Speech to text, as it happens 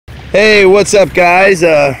Hey, what's up guys?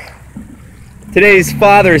 Today's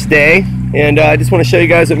Father's Day, and I just want to show you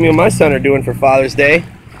guys what me and my son are doing for Father's Day.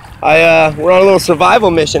 We're on a little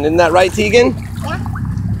survival mission, isn't that right, Tegan? Yeah.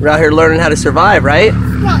 We're out here learning how to survive, right?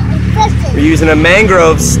 Yeah, fishing. We're using a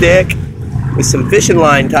mangrove stick with some fishing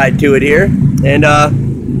line tied to it here,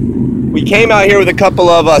 and we came out here with a couple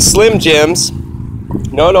of Slim Jims.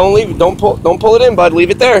 No, don't pull it in, bud.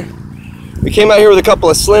 Leave it there. We came out here with a couple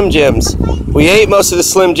of Slim Jims. We ate most of the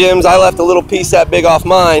Slim Jims. I left a little piece that big off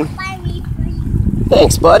mine.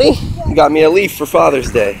 Thanks, buddy. You got me a leaf for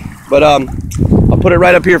Father's Day. But I'll put it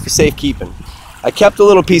right up here for safekeeping. I kept a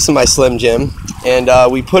little piece of my Slim Jim, and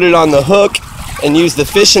we put it on the hook and used the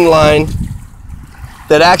fishing line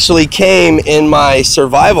that actually came in my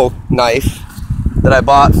survival knife that I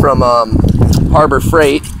bought from Harbor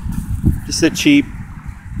Freight. Just a cheap,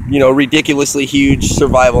 ridiculously huge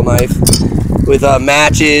survival knife with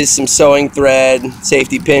matches, some sewing thread,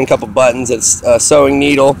 safety pin, couple buttons, a sewing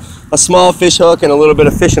needle, a small fish hook, and a little bit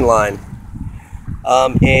of fishing line.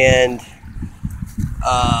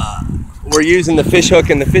 We're using the fish hook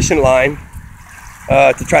and the fishing line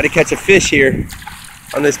to try to catch a fish here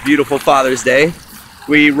on this beautiful Father's Day.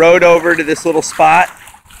 We rode over to this little spot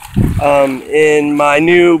in my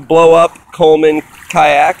new blow-up Coleman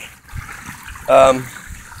kayak.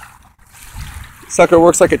 Sucker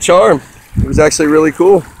works like a charm. It was actually really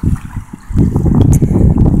cool.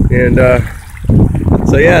 And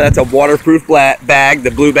so yeah, that's a waterproof bag,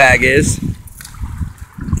 the blue bag is.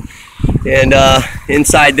 And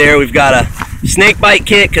inside there we've got a snake bite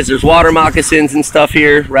kit because there's water moccasins and stuff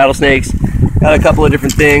here, rattlesnakes. Got a couple of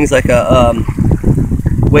different things like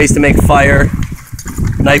ways to make fire,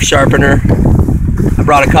 knife sharpener. I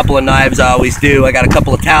brought a couple of knives, I always do. I got a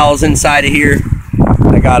couple of towels inside of here.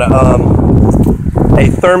 I got a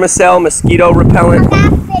Thermacell mosquito repellent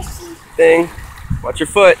thing. Watch your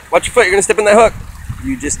foot. Watch your foot. You're gonna step in that hook.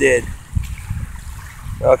 You just did.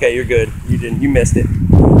 Okay, you're good. You didn't. You missed it.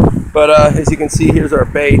 But as you can see, here's our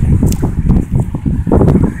bait.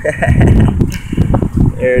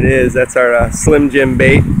 There it is. That's our Slim Jim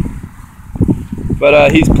bait.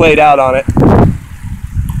 But he's played out on it.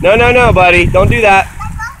 No, buddy. Don't do that.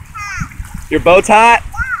 Your boat's hot?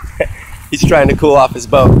 He's trying to cool off his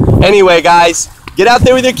boat. Anyway, guys, get out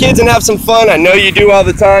there with your kids and have some fun. I know you do all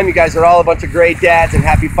the time. You guys are all a bunch of great dads, and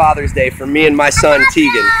happy Father's Day from me and my son,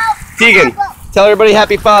 Tegan. Tegan, tell everybody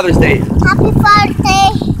happy Father's Day. Happy Father's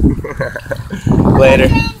Day. Later.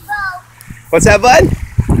 What's that, bud?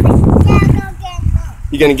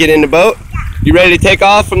 You gonna get in the boat? You ready to take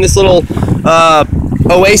off from this little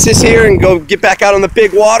oasis here and go get back out on the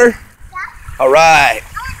big water? Yeah. All right.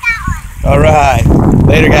 All right.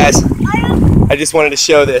 Later, guys. I just wanted to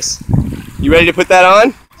show this. You ready to put that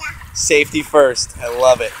on? Yeah. Safety first. I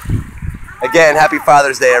love it. Again, happy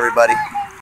Father's Day, everybody.